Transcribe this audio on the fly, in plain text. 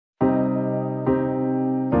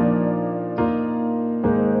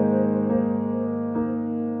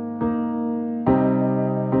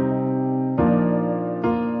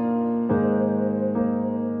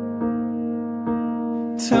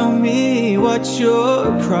what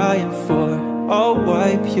you're crying for, I'll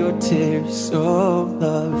wipe your tears, oh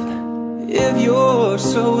love. If your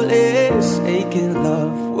soul is aching,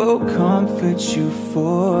 love will comfort you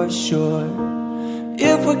for sure.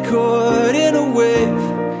 If we're caught in a wave,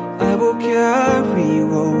 I will carry you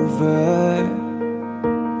over.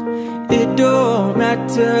 It don't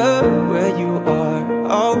matter where you are,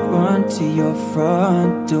 I'll run to your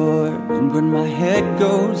front door. And when my head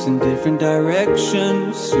goes in different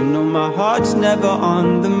directions, you know my heart's never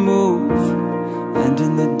on the move. And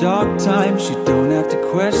in the dark times you don't have to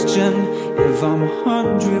question if I'm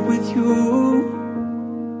 100 with you.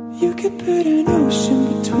 You could put an ocean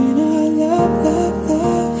between our love, love,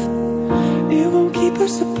 love. It won't keep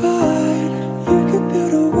us apart. You could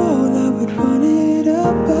build a wall, I would run it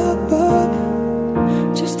up, up, up,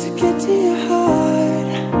 just to get to your heart.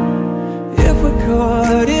 If we're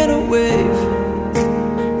caught in a wave,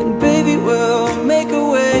 then baby we'll make a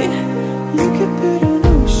way. You could put an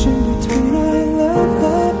ocean between our love,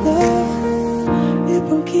 love, love. It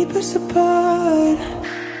won't keep us apart.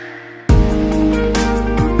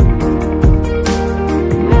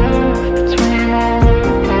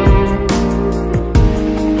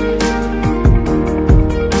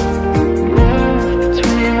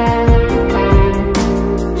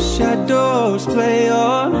 Play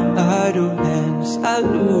on idle hands, I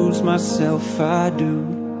lose myself, I do.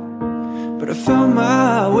 But I found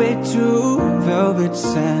my way to velvet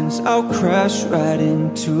sands, I'll crash right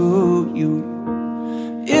into you.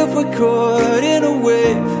 If we're caught in a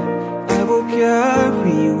wave, I will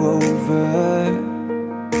carry you over.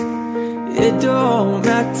 It don't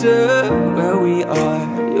matter where we are,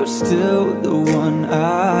 you're still the one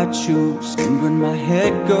I choose. And when my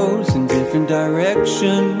head goes in different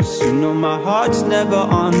directions, you know my heart's never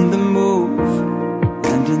on the move.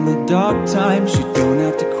 And in the dark times you don't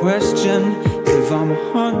have to question if I'm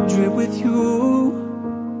 100 with you.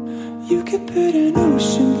 You could put an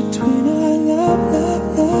ocean between our love,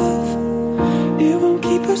 love, love. It won't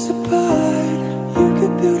keep us apart. You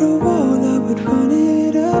could build a wall, I would run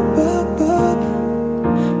it up, up, up,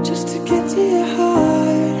 just to get to your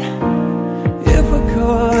heart. If we're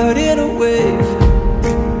caught in a wave,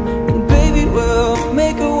 then baby we'll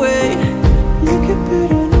make a way. You could put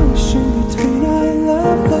an ocean between our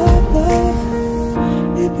love, love, love.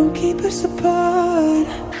 It won't keep us apart.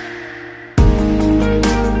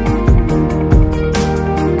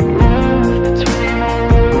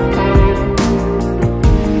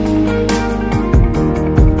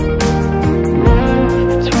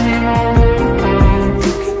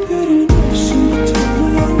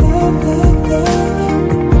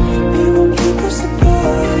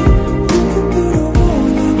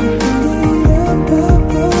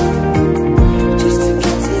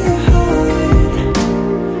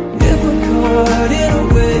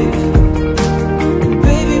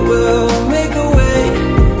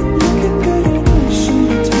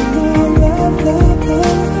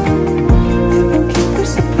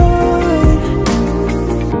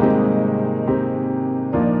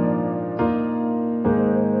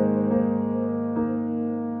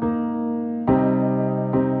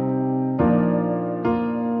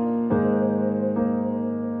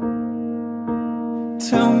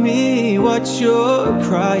 Tell me what you're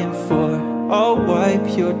crying for, I'll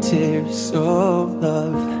wipe your tears, oh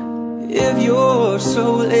love. If your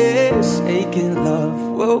soul is aching, love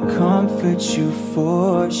will comfort you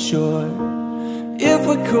for sure. If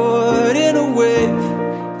we're caught in a wave,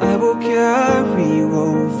 I will carry you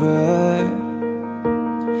over.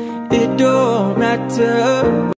 It don't matter